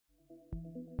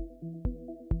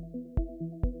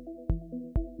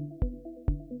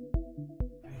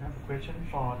question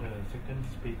for the second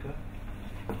speaker.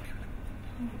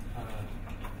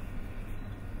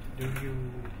 Do you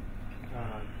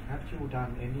have you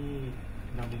done any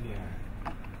nonlinear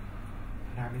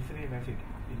dimensional analysis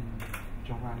in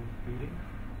Zhongnan building?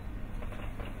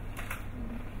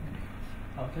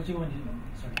 好，他这个问题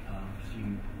 ，sorry，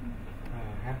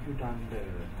 have you done the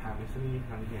dimensional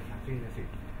nonlinear analysis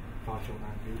for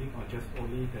Zhongnan building or just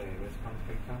only the response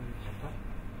spectrum method?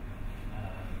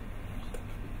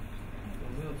 有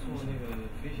没有做那个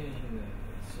非线性的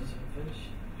时程分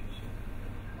析？就是。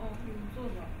哦，有做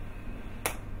的。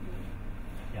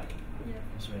Yeah. Yeah.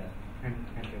 And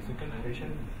the second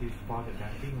question is for the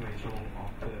damping ratio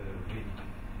of the wind.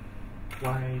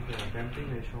 Why the damping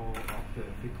ratio of the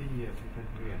 50-year return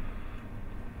period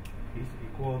is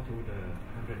equal to the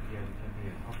 100-year return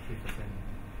period of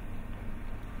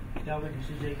 3%? 第二个问题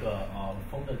是这个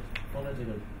风的这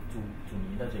个阻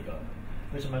尼的这个，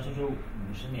为什么说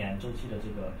50年周期的这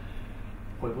个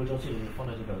回归周期的风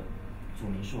的这个阻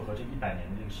尼数和这100年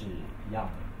的这个是一样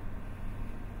的？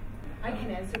 I can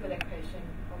answer for that question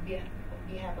on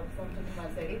behalf of Samsung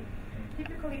Mazari.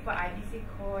 Typically for IBC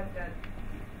core, the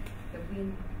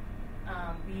wind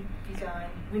we design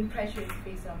wind pressure is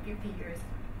based on 50 years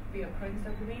reoccurrence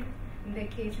of wind. In that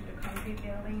case, in the concrete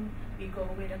building, we go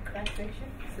with a crack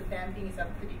section, so damping is up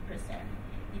 30%.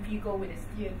 If you go with a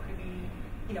steel, it could be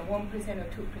 1% or 2%.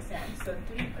 So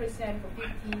 3% for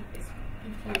 50 years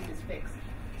is fixed.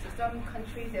 So some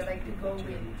countries, they like to go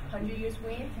with 100 years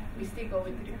wind. We still go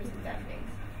with 3% damping.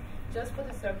 Just for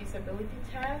the serviceability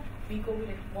tab, we go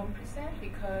with 1%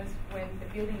 because when the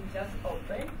building just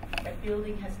opened, the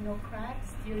building has no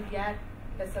cracks still yet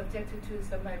that's subjected to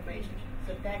some vibration.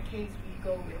 So in that case, we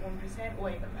go with 1% or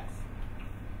even less.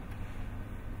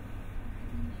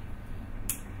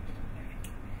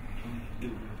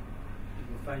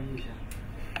 翻译一下。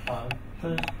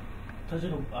他这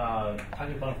个他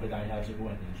可以帮我回答一下这个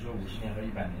问题，就是说50年和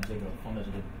100年这个风的这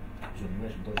个阻尼为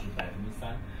什么都是3%？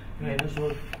因为他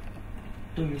说，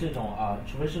对于这种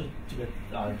除非是这个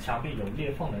墙壁有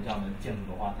裂缝的这样的建筑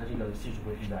的话，它这个系数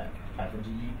会定在1%，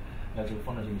那这个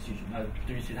风的这个系数，那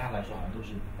对于其他来说好像都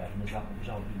是3%，我不知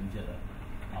道我理解的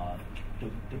对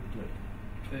不对？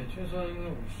对，就是说，因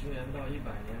为50年到100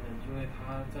年呢，因为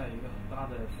它在一个很大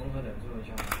的风和点作用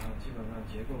下，它基本上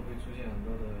结构会出现很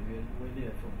多的微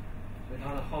裂缝。所以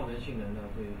它的耗能性能呢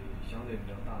会相对比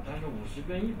较大，但是50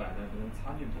跟100呢可能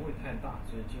差距不会太大，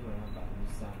所以基本上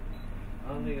3%。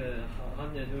然后那个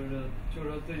而且就是说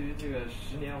对于这个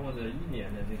10年或者1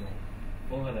年的这种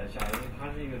风和的下，因为它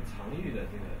是一个常域的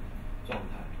这个状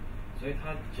态，所以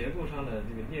它结构上的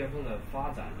这个裂缝的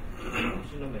发展不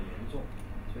是那么严重，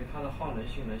所以它的耗能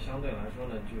性能相对来说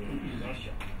呢就比较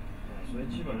小，所以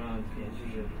基本上也就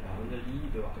是1%，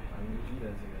对吧？1%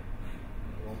的这个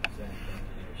1%的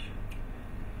也行。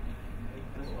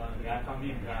This one, the guy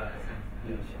coming got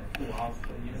full house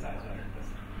inside, so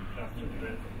just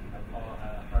interesting.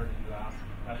 I heard you ask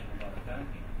a question about the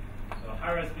damping. So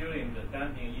high-rise building, the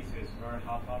damping issue is a very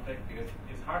hot topic because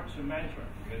it's hard to measure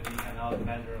because you cannot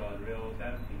measure a real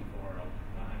damping for a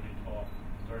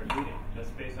 112-story building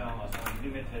just based on some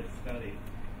limited study.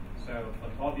 So for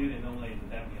tall building, normally the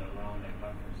damping is around like 1%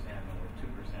 or 2%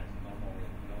 normal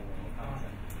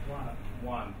concept.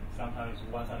 One, sometimes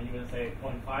one, some even say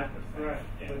 0.5%. Right,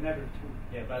 yeah. But never 2.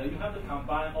 Yeah, but you have to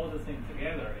combine all the things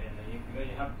together, and because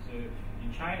you have to.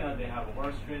 In China, they have a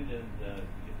very stringent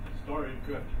storage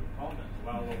drift requirements.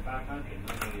 While the back country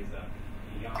normally is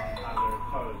beyond other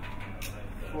codes.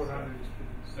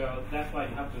 So that's why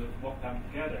you have to work them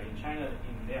together. In China,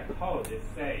 in their code, they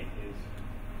say is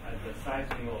the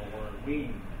seismic or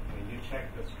wind. When you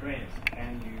check the strength,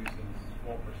 can use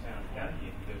 4%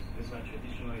 damping because this one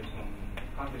traditionally from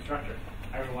concrete structure,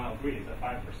 everyone agrees at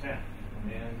 5%.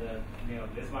 And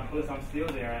this one put some steel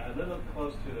there, a little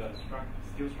close to the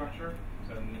steel structure.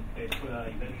 So they put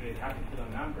eventually have to put a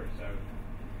number. So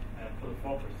put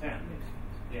 4%.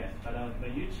 Yes, but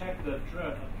when you check the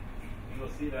drift, you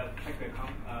will see that check the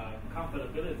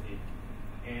comfortability,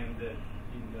 and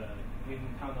in the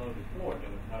wind tunnel report, they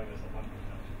will tell you it's a 1%, 2%.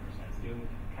 Still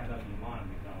kind of in line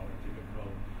with our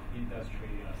typical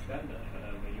industry standard. But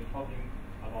when you're talking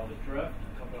about the drift, a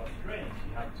couple of strengths,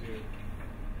 you have to.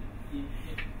 When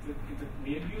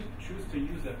you choose to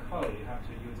use a code, you have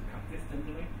to use it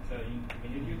consistently. So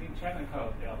when you're using China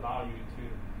code, they allow you to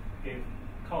give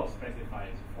code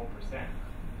specifies 4%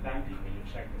 damping when you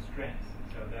check the strength.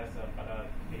 So that's but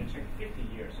when you check 50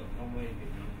 years, so normally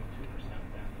they're using 2%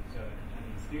 damping. So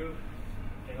still,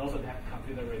 and also they have to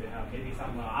consider they have maybe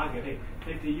some argue, hey,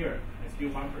 50 years, it's still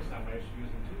 1%, but it's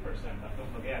using 2%. But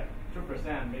don't forget,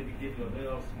 2% maybe give you a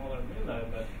little smaller window,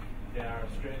 but they are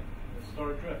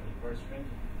store drift is very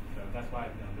stringent. So that's why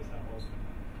this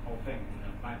whole thing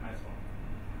might solve.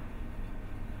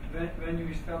 When you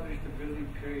established the building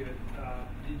period,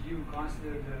 did you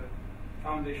consider the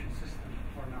foundation system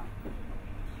or not?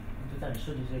 就在你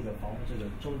设计这个房屋这个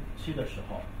周期的时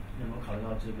候，有没有考虑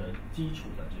到这个基础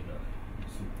的这个因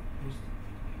素？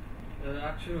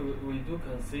 Actually, we do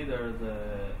consider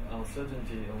the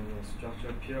uncertainty on the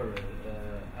structure period.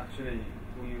 Actually,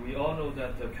 we all know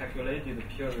that the calculated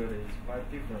period is quite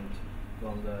different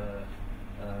from the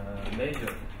real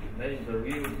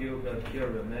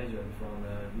period measured from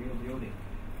the real building.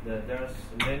 There's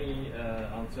many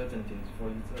uncertainties.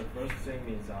 The first thing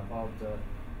is about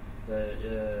the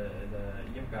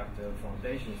impact of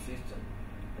foundation system.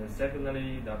 And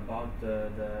secondly, about the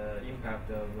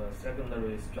impact of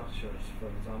secondary structures, for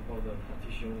example, the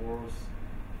partition walls.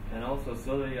 And also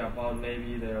thirdly, about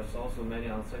maybe there's also many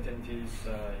uncertainties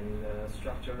in the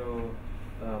structural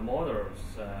models.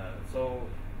 So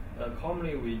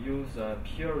commonly we use a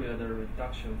period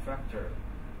reduction factor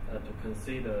to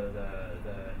consider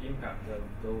the impact of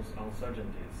those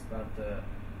uncertainties. But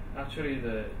actually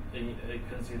the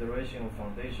consideration of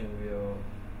foundation will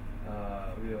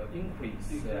increase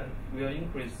the building. It will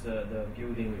increase the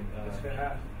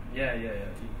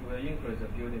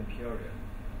building period.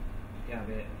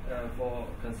 For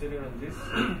considering this,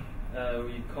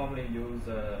 we commonly use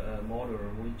a model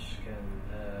which can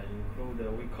include.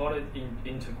 We call it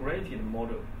integrated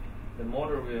model. The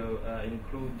model will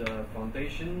include the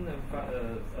foundation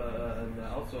and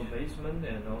also basement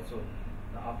and also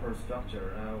the upper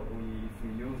structure. If we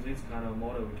use this kind of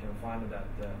model, we can find that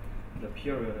the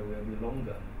period will be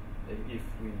longer if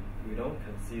we don't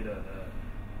consider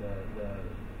the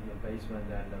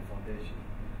basement and the foundation.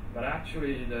 But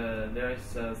actually, there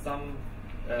is some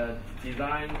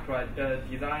design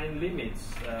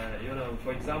limits.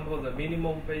 For example, the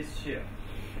minimum base shear.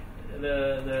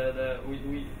 The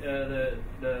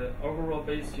overall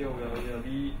base shear will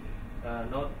be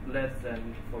not less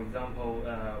than, for example,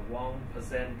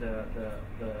 1% the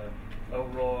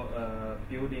overall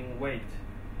building weight.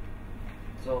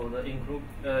 So the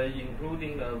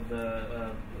including of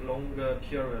the longer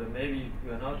period maybe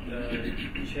will not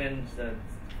change the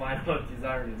final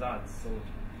design results. So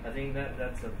I think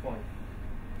that's the point.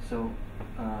 So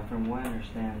from what I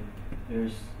understand,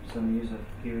 there's some use of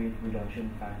period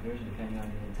reduction factors depending on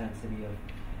the intensity of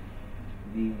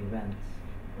the events,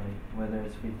 right? Whether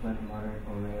it's frequent, moderate,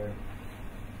 or rare.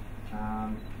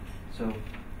 So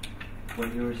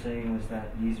what you were saying was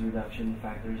that these reduction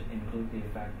factors include the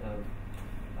effect of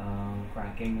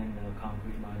cracking in the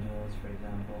concrete modules, for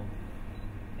example.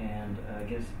 And I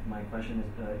guess my question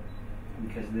is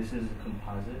because this is a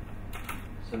composite,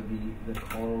 so the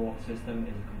core wall system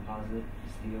is composite,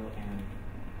 steel and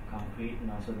concrete,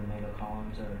 and also the mega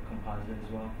columns are composite as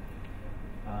well.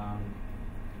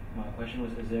 My question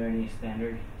was, is there any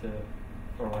standard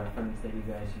or reference that you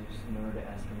guys use in order to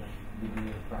estimate the degree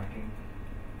of cracking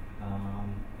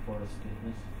for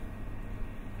stiffness?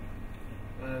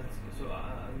 So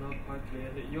I'm not quite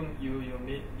clear. You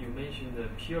mentioned the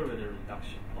period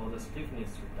reduction or the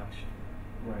stiffness reduction.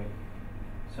 Right.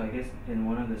 So I guess in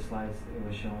one of the slides it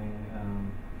was showing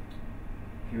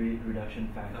period reduction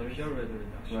factors. Period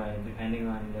reduction. Right, depending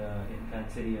on the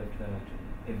intensity of the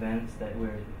events that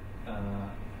we're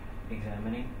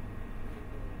examining.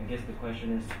 I guess the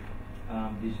question is,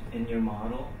 in your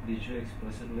model, did you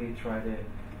explicitly try to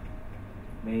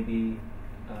maybe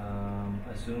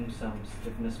assume some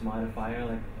stiffness modifier,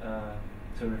 like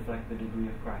to reflect the degree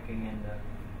of cracking in the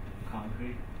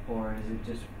concrete, or is it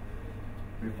just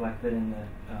reflected in the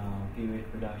period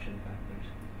reduction factors?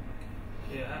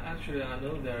 Yeah, actually, I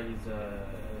know there is a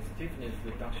stiffness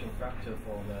reduction factor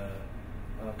for the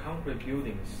concrete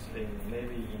buildings.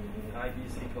 Maybe in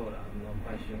IBC code, I'm not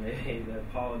quite sure. Maybe the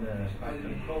power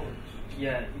code.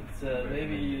 Yeah, it's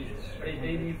maybe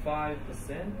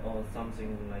 85% or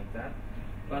something like that.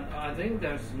 But I think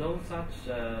there's no such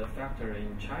factor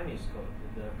in Chinese code,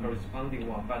 the corresponding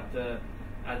one. But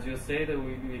as you said,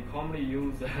 we commonly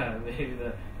use maybe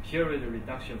the period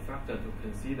reduction factor to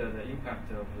consider the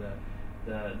impact of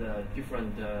the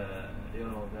different, the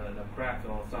crack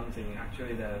or something.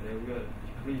 Actually, they will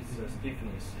decrease the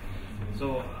stiffness.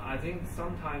 So I think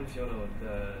sometimes,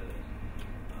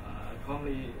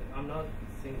 commonly, I'm not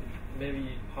thinking.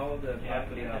 Maybe how the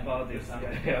about this. It's a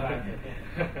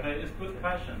good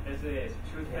question. It's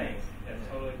two things. It's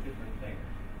totally different thing.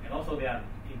 And also they are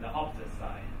in the opposite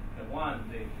side. The one,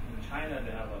 in China,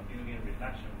 they have a building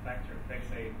reduction factor. They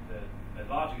say the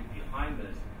logic behind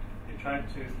this, they try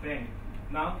to think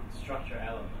non-structure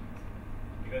elements.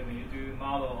 because when you do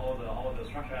model all the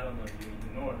structure elements, you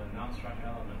ignore the non-structure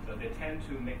elements. So they tend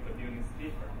to make the building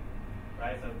stiffer,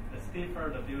 right? So the stiffer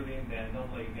the building, then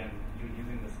normally you're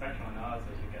using the spectral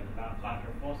analysis, you get larger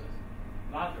forces.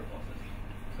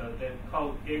 So the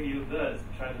code gave you this,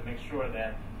 try to make sure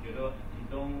that you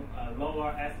don't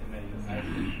lower estimate your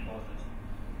seismic forces.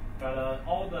 But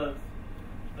all the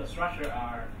structure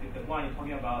are the one you're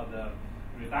talking about, the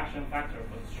reduction factor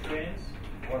for strains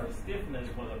or stiffness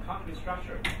for the concrete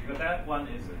structure, because that one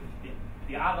is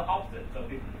the other opposite. So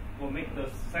it will make the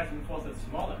seismic forces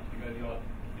smaller because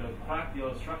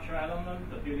your structure element,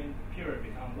 the building period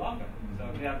become longer. So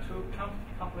they are two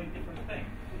completely different things.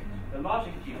 The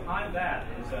logic behind that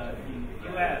is in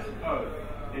US code,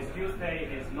 they still say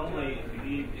is normally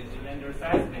believe is under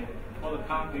seismic for the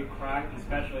concrete crack,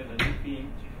 especially the new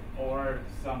beam or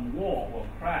some wall will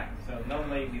crack. So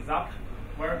normally without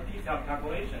very detailed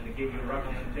calculation, they give you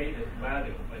recommended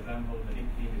value. For example, the leak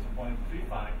beam is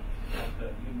 0.35,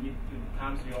 and you need to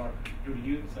times your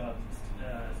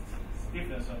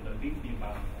stiffness of the leak beam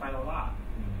by quite a lot.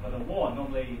 For the wall,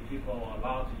 normally people are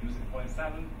allowed to use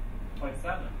 0.7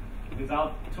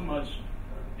 without too much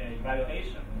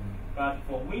evaluation. But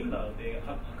for wind load, they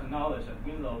acknowledge that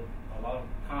wind load a lot of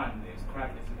time is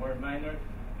crack is very minor,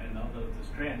 and also the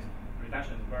strength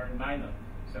reduction is very minor.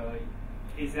 So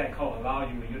ACI code allow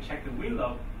you, when you check the wind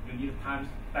load, you need times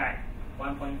back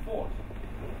 1.4.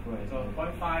 Right. So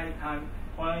 0.5 times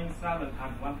 0.7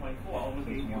 times 1.4 almost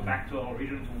gives you back to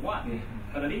original to 1.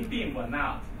 But the leak beam will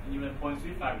not. Even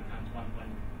 0.35 times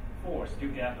 1.4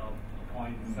 still get a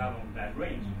 0.7 that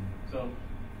range. So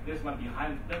this one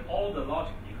behind all the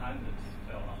logic behind this.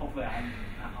 So hopefully I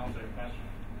answer your question.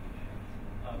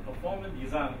 Performance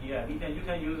design, yeah, you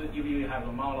can use it if you have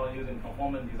a model using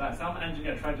performance design. Some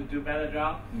engineer try to do better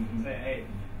job. Say, hey,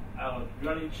 I will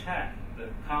really check the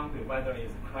concrete whether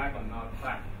it's cracked or not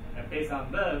cracked, and based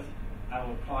on this, I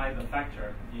will apply the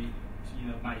factor,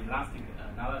 my elastic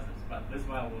analysis. But this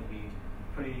one will be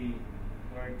pretty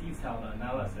very detailed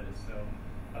analysis.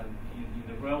 So in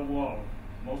the real world,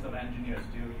 most of the engineers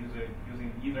still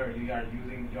using either you are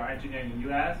using your engineer in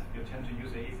US, you tend to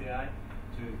use the ACI.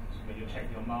 When you check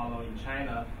your model in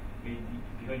China,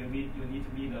 because you need to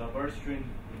meet a very stringent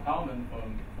requirement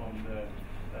from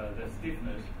the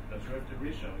stiffness, the drift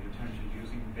ratio, you turn to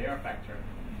using their factor.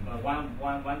 But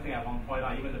one thing I want to point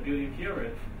out, even the building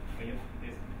period is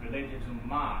related to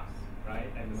mass, right?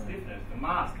 And the stiffness, the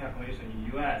mass calculation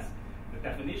in US, the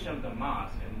definition of the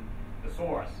mass and the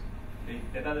source,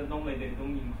 normally they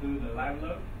don't include the live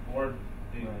load, or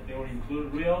they will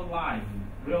include real live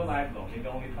load, maybe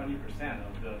only 20%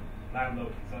 of the live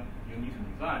load you need to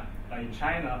design. But in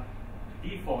China,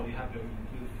 default you have to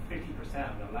include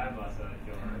 50% of the live load as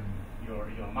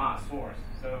your mass source.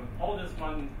 So all this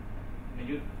one, when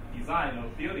you design a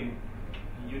building,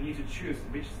 you need to choose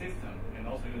which system, and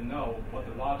also you know what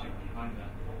the logic behind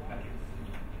that. Thank you.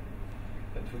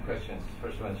 The two questions.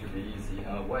 First one should be easy.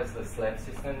 What is the slab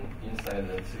system inside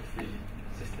the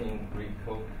 16 grid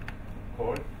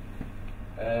core?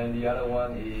 And the other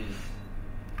one is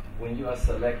when you are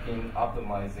selecting,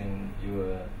 optimizing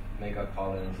your mega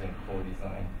columns and core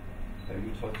design, have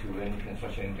you talked to any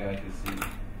construction guy to see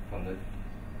from the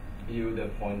builder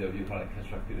point of view, from the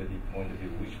constructability point of view,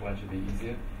 which one should be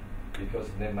easier? Because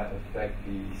they might affect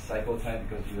the cycle time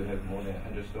because you have more than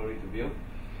 100 stories to build.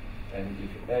 And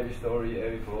if every story,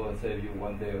 every floor save you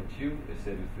 1 day or two, it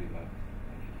saves you 3 months.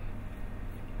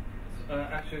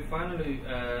 Actually, finally,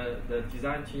 the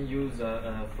design team used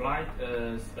a flat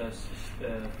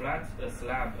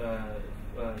slab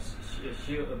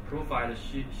profile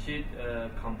sheet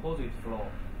composite floor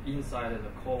inside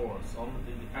the cores.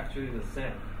 Actually, the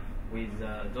same with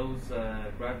those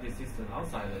gravity systems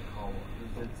outside the core.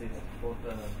 This is for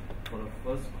the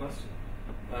first question.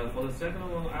 For the second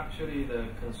one, actually, the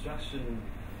construction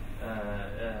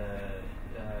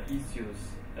issues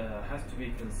has to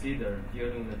be considered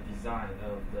during the design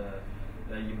of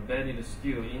the embedded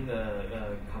steel in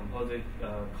the composite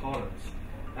columns.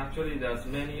 Actually, there's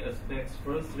many aspects.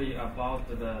 Firstly, about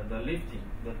the lifting,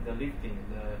 the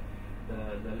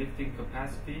lifting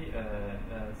capacity.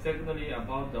 Secondly,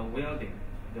 about the welding,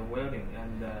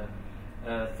 and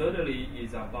thirdly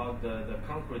is about the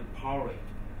concrete pouring.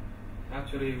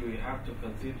 Actually, we have to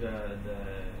consider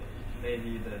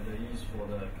maybe the use for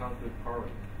the concrete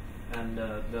pouring. And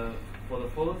for the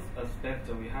fourth aspect,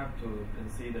 we have to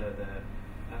consider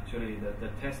the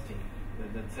testing,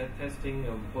 the testing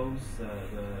of both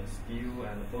the steel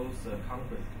and both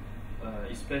concrete,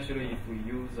 especially if we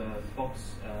use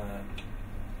box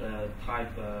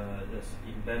type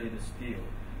embedded steel.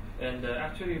 And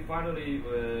actually, finally,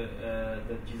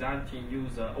 the design team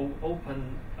used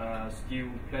open steel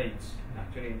plates,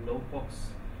 actually no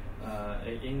box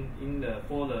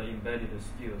for the embedded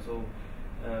steel. So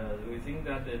we think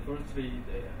that firstly,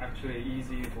 actually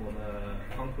easy for the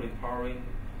concrete powering.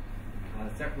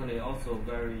 Secondly, also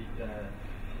very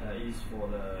easy for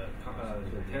the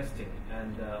testing,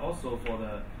 and also for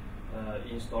the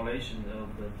installation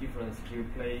of the different steel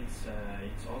plates.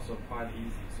 It's also quite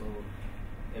easy. So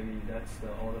maybe that's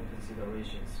all the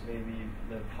considerations. Maybe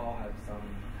the Paul has some.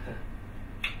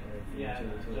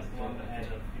 Just want to add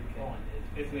a few points.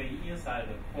 It's basically inside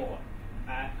the core. I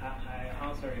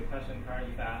answer your question, Carl.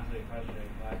 If I answer your question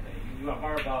correctly, you are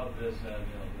worried about this. The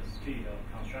speed of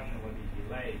construction will be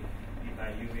delayed if I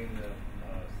using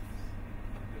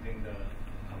the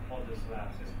composite slab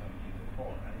system in the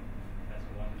core, right? That's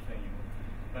one thing.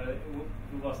 But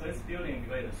because this building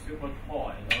is super tall,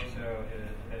 and also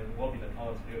it will be the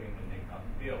tallest building that they can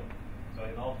build. So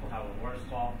it also have a very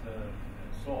soft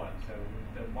soil. So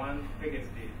the one biggest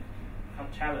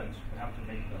challenge we have to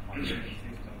make the foundation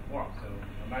system work. So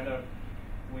no matter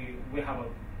we have a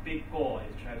big goal is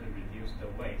try to reduce the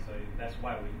weight. So that's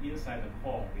why we inside the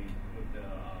core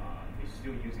we're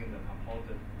still using the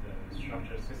composite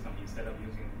structure system instead of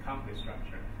using concrete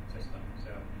structure system. So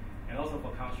and also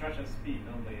for construction speed,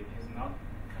 normally it is not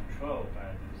controlled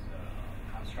by this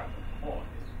construction core.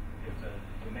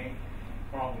 The main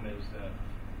problem is the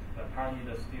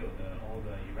parameter steel, all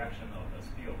the erection of the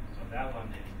steel. So that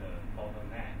one is the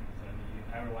bottleneck. So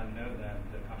everyone knows that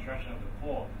the construction of the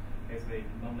core is they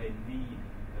normally lead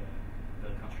the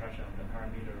construction of the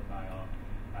parameter by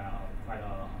quite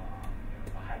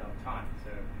ahead of time.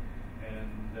 So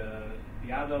and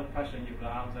the other question you could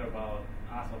ask about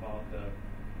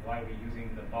why we're using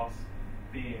the box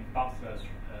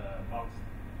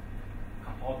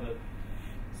composite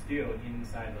steel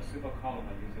inside the super column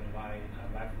by using live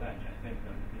flange. I think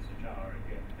Mr. Zhao already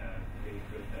gave a pretty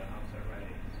good answer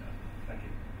already. So thank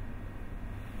you.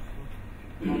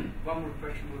 One more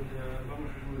question with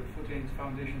footings,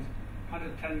 foundations,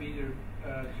 110-meter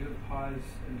drill piles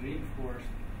and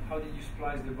reinforced. How did you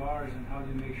splice the bars, and how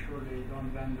do you make sure they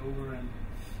don't bend over? And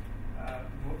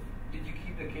did you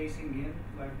keep the casing in,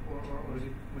 or was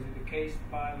it a cased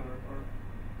pile, or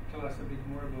tell us a bit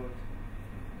more about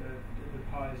the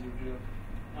piles you drilled?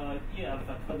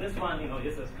 But for this one,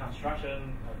 this is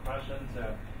construction question. So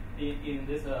in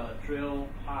this drill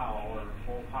pile or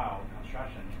full pile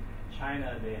construction,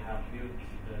 China they have built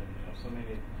so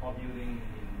many tall buildings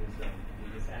in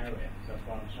this area. So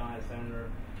from Shanghai Center.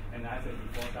 And I said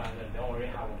before that they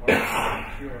already have a very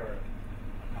secure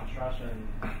construction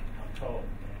control,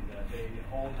 and they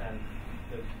all can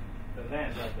the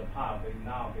length of the pile. They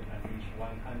can reach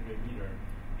 100 meters.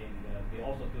 And they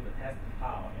also do the test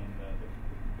pile, and the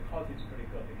quality is pretty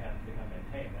good. They can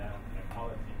maintain that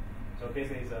quality. So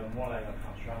basically, it's more like a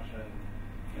construction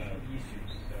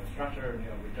issues. The structure, we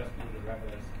just do the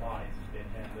regular splice,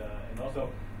 and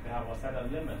also they have a set of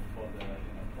limit for the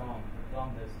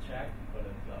this check for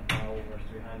the 1 over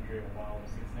 300, 1 over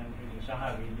 600. In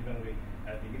Shanghai,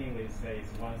 at the beginning we say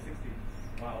it's 160,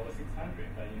 1 over 600,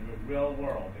 but in the real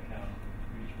world they can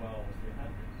reach 1 over 300.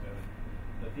 So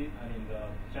the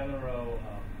general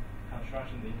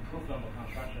construction, the improvement of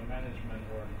construction management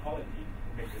or quality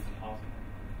makes it possible.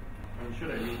 I'm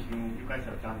sure that you guys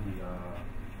have done the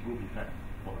roof effect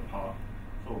for the power.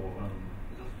 So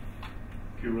just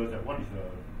curious that what is the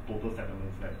total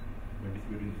settlements that when this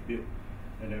building is built,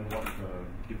 and then what is the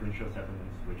differential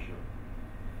settlements ratio?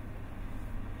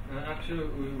 Actually,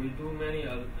 we do many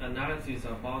analysis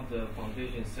about the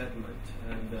foundation settlement,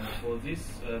 and for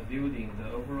this building,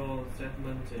 the overall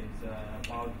settlement is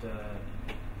about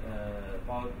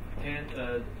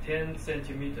 10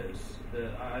 centimeters.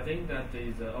 I think that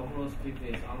the overall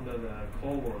thickness under the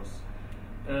core walls.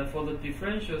 For the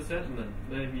differential settlement,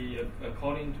 maybe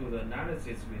according to the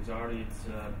analysis result, it's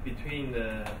between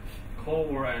the core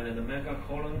wall and the mega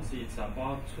columns. It's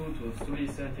about 2 to 3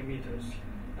 centimeters.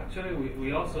 Actually,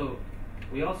 we also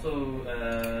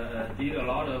did a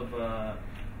lot of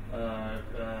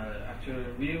actually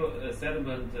real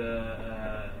settlement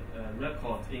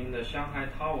records in the Shanghai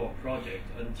Tower project.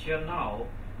 Until now,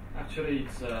 actually,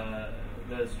 it's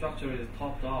the structure is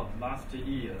topped out last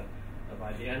year.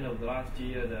 By the end of the last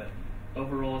year, the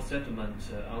overall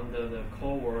settlement under the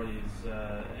core wall is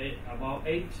about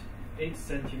 8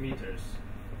 centimeters,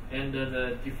 and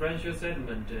the differential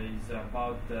settlement is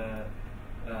about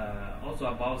also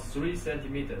about 3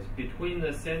 centimeters between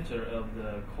the center of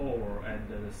the core wall and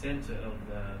the center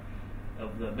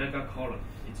of the mega column.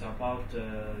 It's about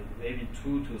maybe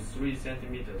 2 to 3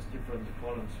 centimeters. Different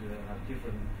columns will have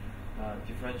different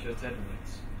differential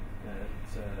settlements.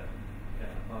 It's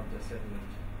about the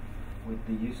settlement. With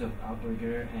the use of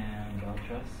outrigger and belt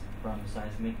truss from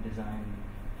seismic design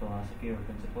philosophy or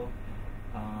principle,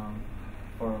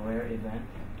 for a rare event,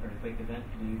 earthquake event,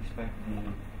 do you expect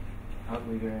the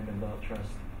outrigger and the belt truss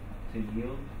to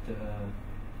yield, to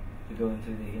go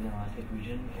into the inelastic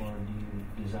region, or do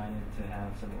you design it to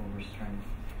have some overstrength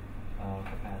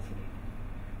capacity?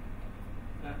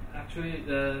 Actually,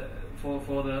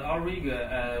 for the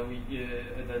outrigger,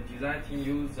 the design team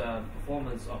use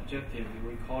performance objective.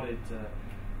 We call it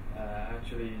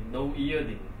actually no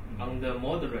yielding under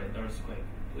moderate earthquake.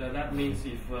 That means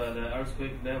if the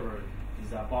earthquake level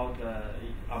is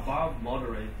above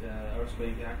moderate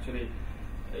earthquake, actually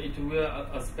it will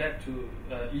expect to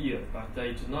yield, but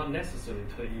it's not necessary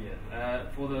to yield.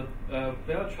 For the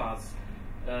belt truss,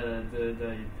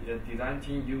 the design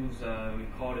team use we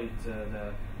call it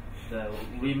the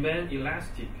remain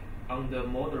elastic under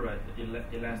moderate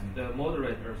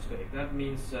moderate earthquake. That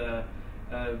means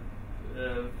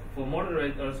for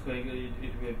moderate earthquake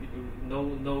it will be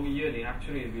no yielding.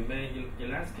 Actually, it remain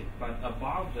elastic, but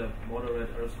above the moderate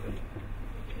earthquake,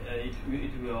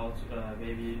 it will also,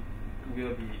 maybe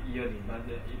will be yielding, but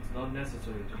it's not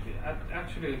necessary to be.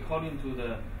 Actually, according to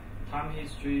the time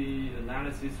history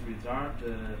analysis result,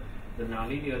 the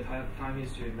nonlinear time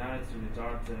history analysis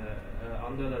result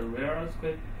under the rare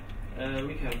earthquake,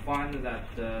 we can find that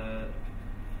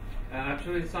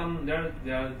actually there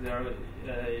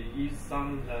is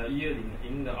some yielding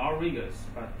in the outriggers,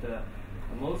 but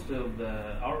most of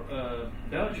the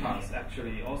belt truss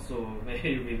actually also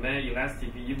may remain elastic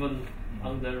even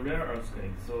under rare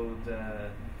earthquake. So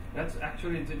that's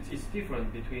actually it's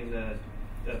different between the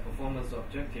performance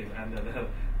objective and the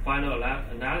final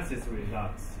analysis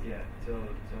results. Yeah. So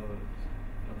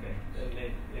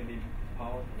okay. Maybe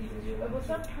Paul. Well,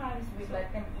 sometimes we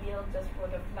let them yield just for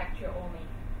the fracture only,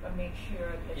 but make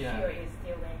sure the shear is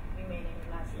still remaining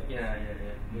elastic. Yeah.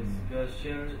 Because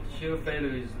shear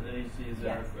failure is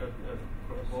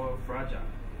more fragile.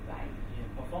 Right.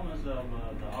 Performance of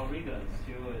the outrigger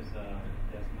still is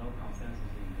there's no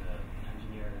consensus in the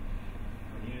engineer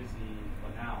community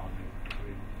for now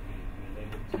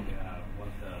related to what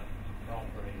the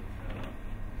appropriate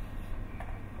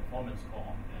performance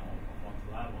call or performance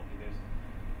level, because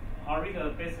outrigger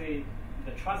basically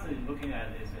the truss that you're looking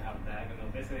at is to have diagonal.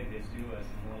 Basically, they do as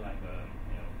more like a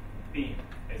beam.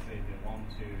 Basically, they want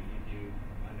to, if you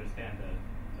understand the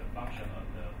function of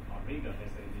the outrigger,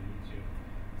 basically they need to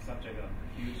subject a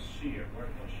huge shear,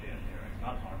 vertical shear there. It's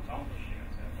not horizontal shear.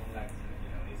 So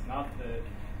it's not a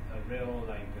real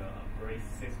brace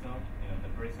system. The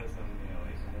brace system,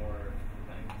 is more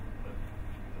like the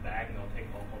diagonal take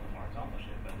off of the horizontal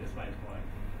shear, but this one is more like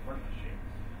vertical shear.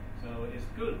 So it's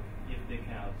good if they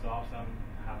can absorb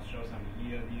show some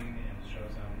yielding and show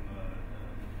some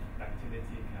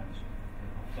activity, can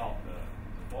absorb the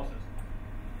forces.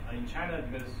 In China,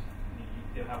 because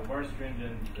they have very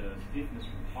stringent stiffness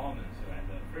requirements, so at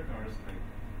the frequent earthquake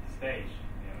stage,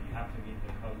 you have to meet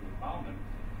the code requirement.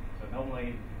 So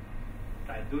normally,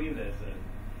 by doing this,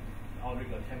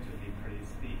 outrigger tend to be pretty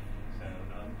steep. So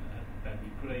that we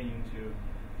put it into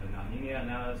the nonlinear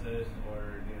analysis,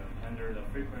 or under the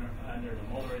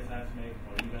moderate seismic,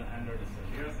 or even under the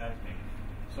severe seismic.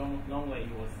 So normally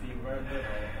you will see very little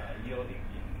yielding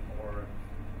or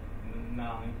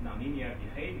nonlinear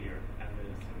behavior under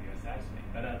the severe seismic.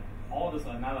 But all this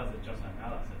analysis is just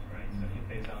analysis, right? So you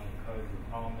based on the code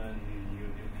requirement, you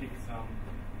pick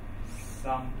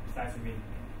some seismic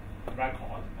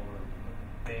record, or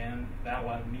then that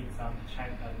one meets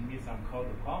some code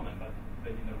requirement. But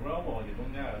in the real world, you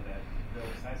don't know that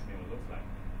real seismic looks like.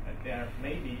 There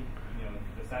may be, the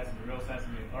real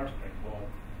seismic earthquake will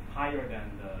higher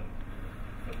than the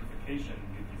certification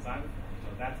you designed for. So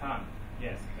that time, the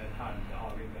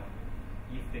outrigger,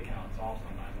 if they can absorb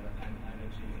some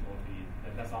energy, will be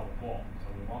that's our goal. So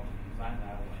we want to design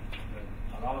that way. But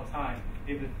a lot of time,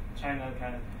 if China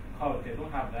can code, they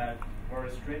don't have that very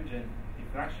stringent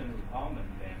deflection requirement,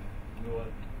 then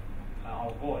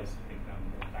our goal is to make them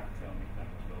more tactile, make them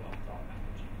will absorb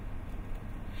energy.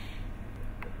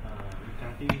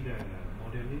 Regarding the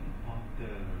modeling of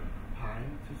the pi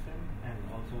system and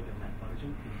also the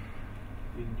methodology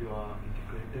in your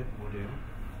integrated model,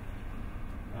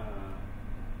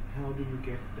 how do you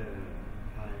get the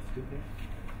pi stiffness?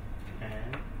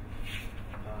 And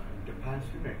the pi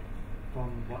stiffness, from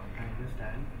what I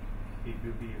understand, it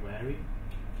will be vary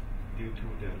due to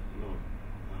the load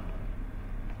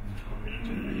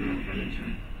combination and load correction.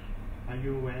 Are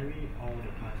you vary all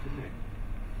the pi stiffness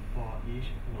for each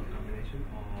load combination,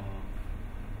 or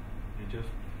you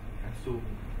just assume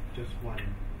just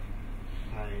one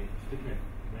high stiffness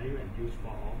variant used for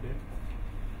all of them.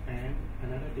 And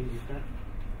another thing is that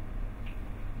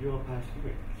your pie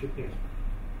stiffness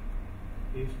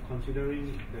is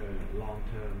considering the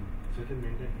long-term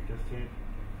settlement that you just said,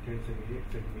 10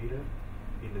 centimeter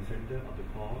in the center of the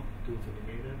core, 2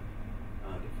 centimeter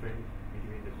different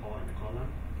between the core and the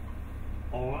column,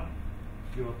 or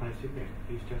your pie stiffness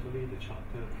is just only the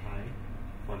shorter pie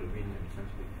for the wind and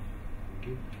seismic. Thank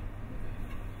you.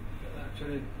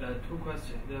 Actually, two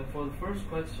questions. For the first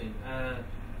question,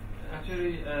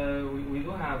 actually, we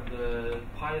do have the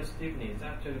pie stiffness,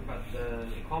 actually, but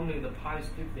commonly the pie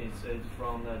stiffness is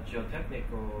from the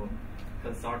geotechnical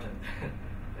consultant.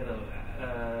 You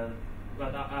know,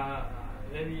 but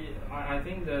maybe I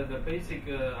think the basic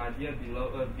idea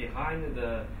behind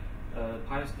the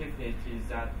pie stiffness is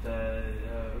that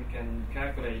we can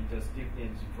calculate the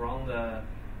stiffness from the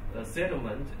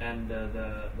settlement and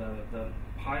the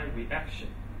pie reaction.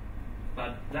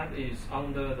 But that is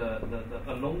under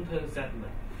the long-term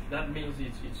settlement. That means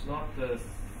it's not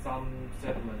some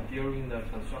settlement during the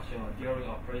construction or during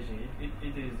operation.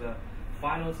 It is a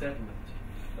final settlement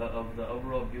of the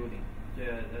overall building.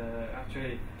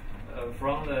 Actually,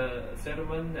 from the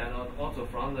settlement and also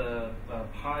from the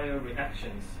pie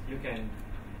reactions, you can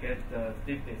get the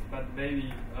stiffness. But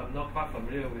maybe I'm not quite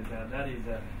familiar with that. That is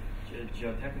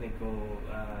geotechnical,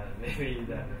 maybe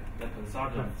the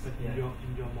consultants. But in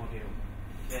your model.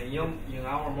 Yeah, in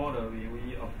our model,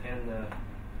 we obtain the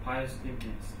pie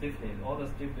stiffness. All the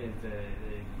stiffness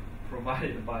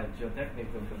provided by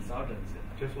geotechnical consultants.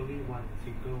 Just only one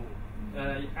single.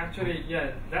 Actually,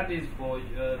 yeah, that is for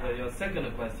your second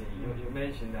question. You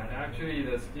mentioned that actually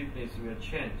the stiffness will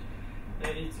change.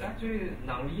 It's actually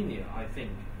nonlinear, I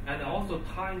think, and also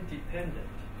time dependent.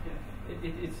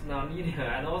 It's nonlinear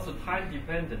and also time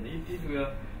dependent. It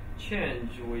will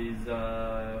change with,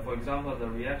 for example, the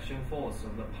reaction force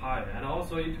of the pie, and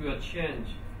also it will change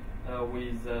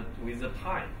with the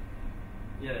time.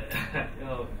 Yeah, you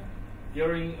know,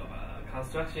 during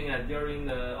construction and during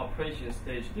the operation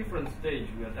stage, different stage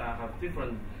will have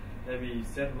different maybe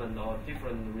settlement or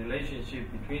different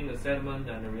relationship between the settlement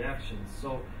and the reactions.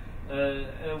 So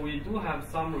we do have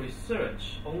some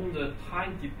research on the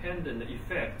time-dependent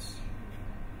effects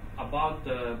about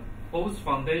both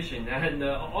foundation and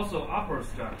also upper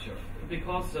structure,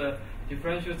 because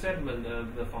differential settlement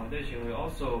of the foundation will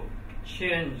also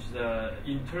change the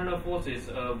internal forces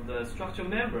of the structural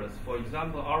members. For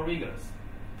example, outriggers.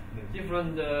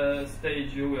 Different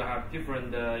stage you will have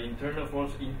different internal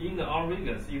force in the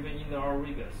outriggers, even in the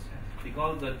outriggers,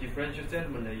 because the differential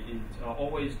settlement is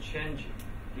always changing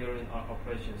during our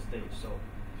operation stage. So,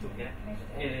 yeah.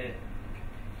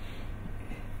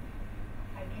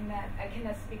 I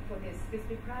cannot speak for this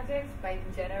specific projects, but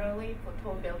generally for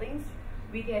tall buildings,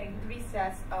 we're getting 3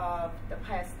 sets of the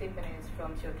pie stiffness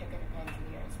from geotechnical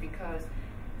engineers, because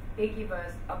they give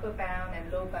us upper bound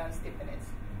and low bound stiffness.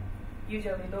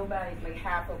 Usually low bound is like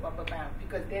half of upper bound,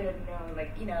 because they don't know,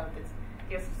 like, you know,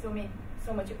 there's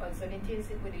so much uncertainties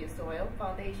with your soil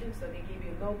foundation, so they give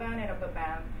you low bound and upper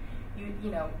bound.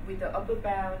 You know, with the upper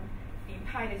bound, the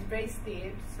pie is very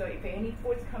stiff, so if any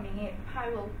force coming in, pie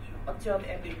will absorb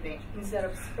everything instead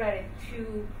of spread it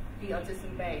to the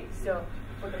adjacent base. So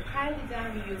for the pie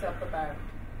design, we use upper bound,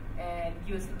 and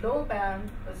use low bound,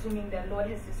 assuming that load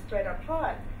has to spread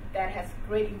apart. That has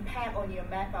great impact on your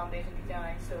mat foundation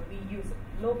design, so we use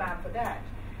low bound for that.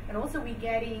 And also we're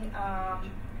getting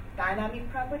dynamic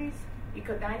properties,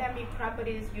 because dynamic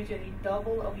properties usually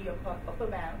double of your upper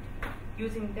bound.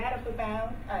 Using that upper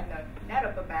bound, not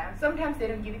upper bound, sometimes they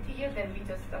don't give it to you, then we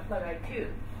just apply like 2,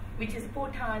 which is 4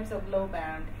 times of low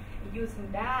bound. Using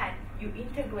that, you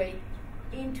integrate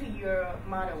into your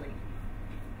modeling.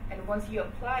 And once you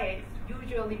apply it,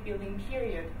 usually building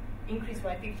period increase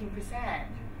by 15%.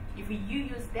 If you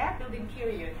use that building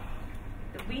period,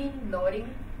 the wind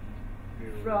loading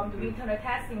from the wind tunnel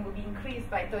testing will be increased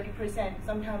by 30%,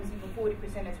 sometimes even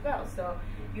 40% as well. So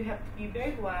you have to be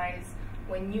very wise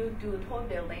when you do tall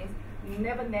buildings.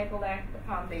 Never neglect the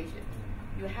foundation.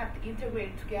 You have to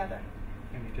integrate together.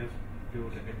 Can you just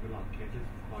build the envelope cases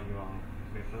for your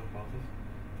vapor process?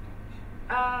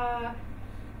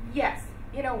 Yes,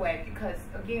 in a way, because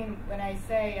again, when I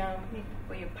say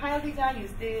for your pile design,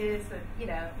 use this, you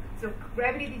know, so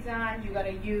gravity design, you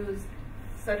gotta use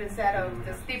certain set of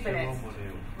the stiffness.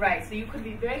 Right, so you could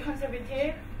be very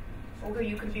conservative, or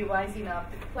you could be wise enough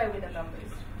to play with the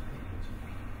numbers.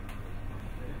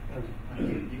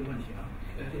 一个问题啊，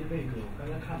那个我刚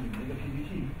才看你们那个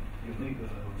PPT 有那个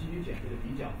基于减配的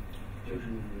比较，就是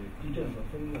地震和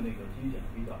风的那个基于减配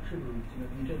比较，是不是经过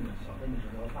地震的小震的时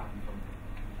候要大地方？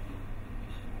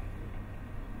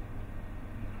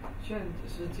现在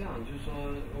是这样，就是说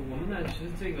我们呢，其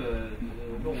实这个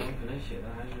论文可能写的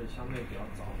还是相对比较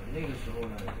早的。那个时候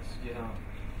呢，实际上，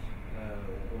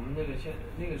我们那个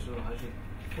时候还是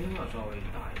风要稍微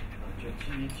大一点啊，就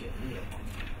基于简历的话。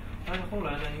但是后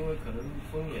来呢，因为可能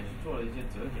风也是做了一些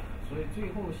折减，所以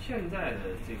最后现在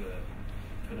的这个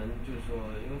可能就是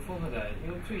说，因为风荷载，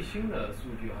因为最新的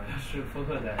数据好像是风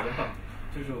荷载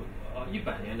就是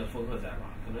100年的风荷载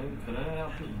吧，可能要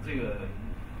比这个。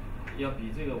要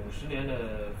比这个50年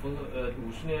的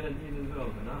50年的地震热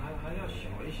可能还要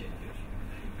小一些，就是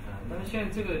但是现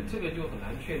在这个就很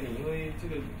难确定，因为这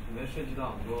个里面涉及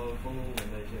到很多风能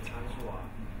的一些参数啊，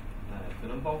可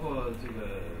能包括这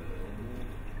个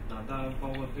当然包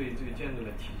括对这个建筑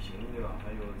的体型，对吧？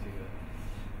还有这个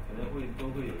可能都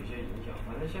会有一些影响。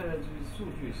反正现在这个数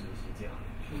据是这样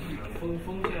的，风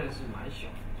现在是蛮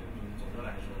小的，就是总的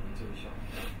来说这个小。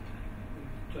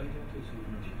专家对这个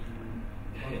其实。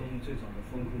我们最早的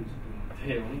风控制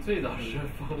对，我们最早是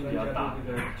风比较大。这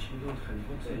个其中很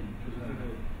多质疑，就是这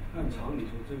个按常理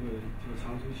说，这个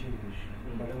长周期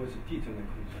我认为是地震来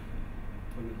控制，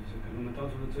或者是可能我们当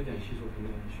初的折减系数可能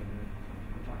选的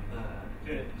不大。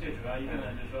最主要一个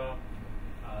呢，就是说，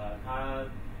他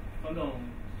风洞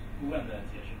顾问的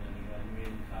解释呢，就是说，因为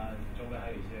它周围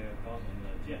还有一些高层的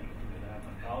建筑，觉得还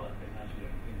蛮高的，所以它是有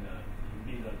一定的屏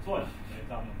蔽的作用，所以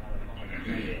造成它的风荷相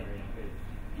对而言会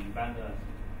比一般的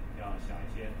要小一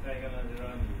些。再一个呢，就是说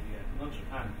你也不能只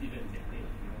看地震简历，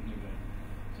因为这个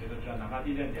谁都知道，哪怕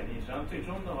地震简历，实际上最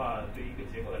终的话，对于一个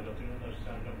结构来说，最终的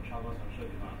像这种超高层设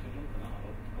计的话，最终可能好多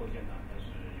构建呢，它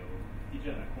是由地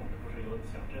震来控制，不是由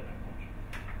小震来控制。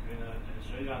所以呢，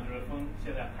实际上就是风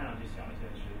现在看上去小一些，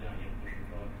实际上也不是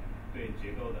说对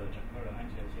结构的整个的安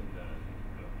全性的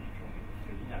这个比重，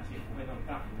就影响性不会那么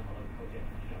大，因为好多构建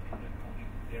是要地震控制。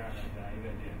第二呢，还有一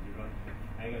个点就是说，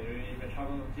还有一个就是一个超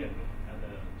高层建筑，它的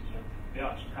就是不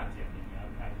要只看简历，你要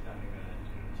看一下那个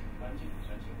就是景观距，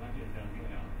景观距非常重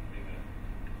要。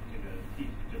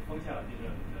就风下的地震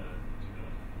的这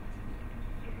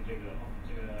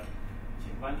个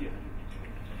景观距还是比较重要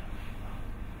的啊。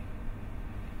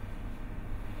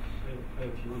还有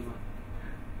提问吗？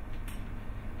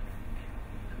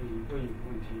可以问一个问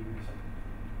题。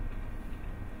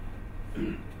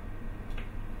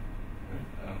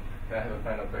I have a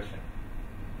final question.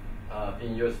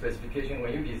 In your specification,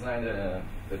 when you design the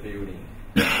building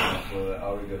for the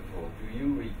outrigger floor, do you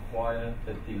require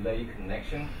a delay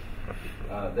connection?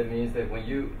 That means that when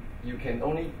you can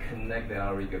only connect the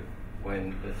outrigger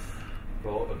when the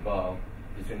floor above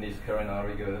between this current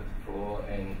outrigger floor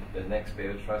and the next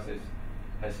bale trusses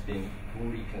has been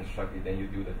fully constructed, then you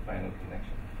do the final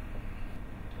connection.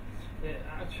 Yeah,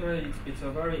 actually, it's a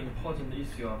very important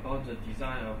issue about the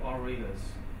design of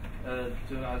outriggers.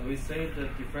 As we say, the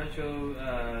differential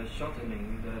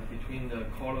shortening between the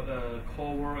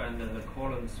core and the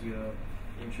columns will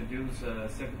introduce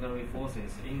secondary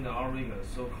forces in the outrigger.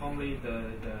 So commonly,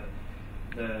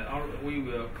 we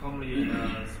will commonly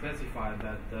specify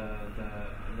that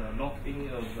the lock-in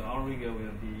of the outrigger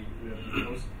will be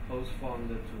postponed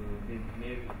to be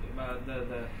maybe. But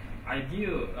the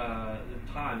ideal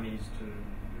time is to,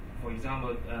 for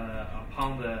example,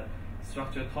 upon the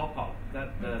structure top out,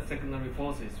 that the secondary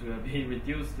forces will be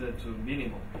reduced to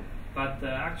minimum. But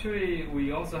actually,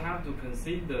 we also have to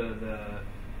consider the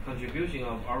contribution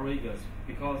of outriggers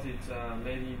because it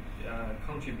maybe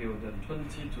contribute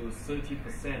 20 to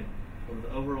 30% of the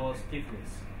overall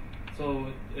stiffness. So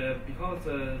because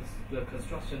the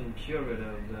construction period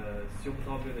of the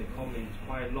supertall building company is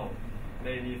quite long,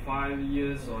 maybe 5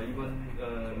 years or even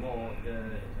more.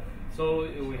 So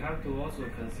we have to also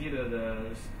consider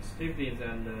the stiffness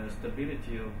and the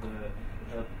stability of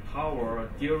the tower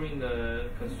during the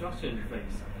construction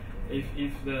phase.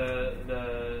 If the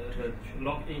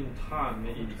lock-in time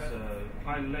is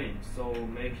quite late, so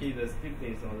maybe the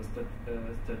stiffness or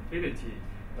the stability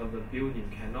of the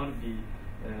building cannot be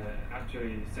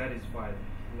actually satisfied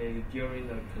maybe during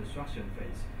the construction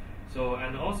phase. So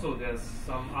and also there's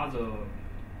some other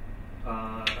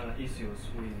issues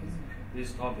with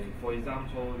this topic. For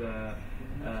example, the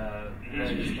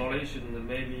installation,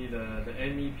 maybe the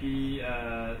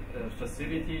MEP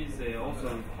facilities, they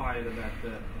also require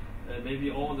that maybe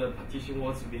all the partition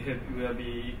walls will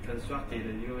be constructed.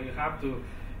 You will have to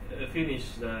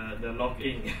finish the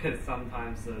lock-in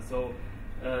sometimes. So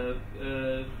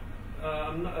the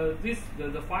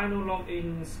final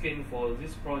lock-in scheme for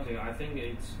this project, I think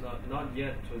it's not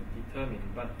yet to determine.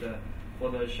 But for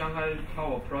the Shanghai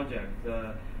Power project,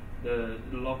 the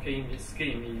lock-in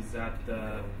scheme is that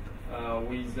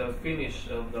with the finish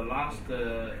of the last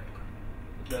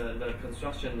the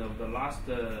construction of the last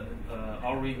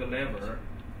outrigger level,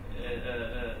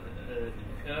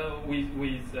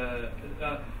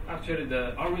 actually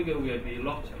the outrigger will be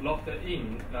locked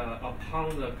in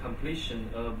upon the completion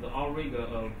of the outrigger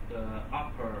of the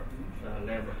upper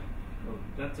level. So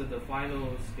that's the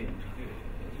final stage.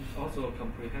 It's also a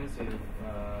comprehensive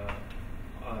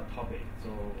topic. So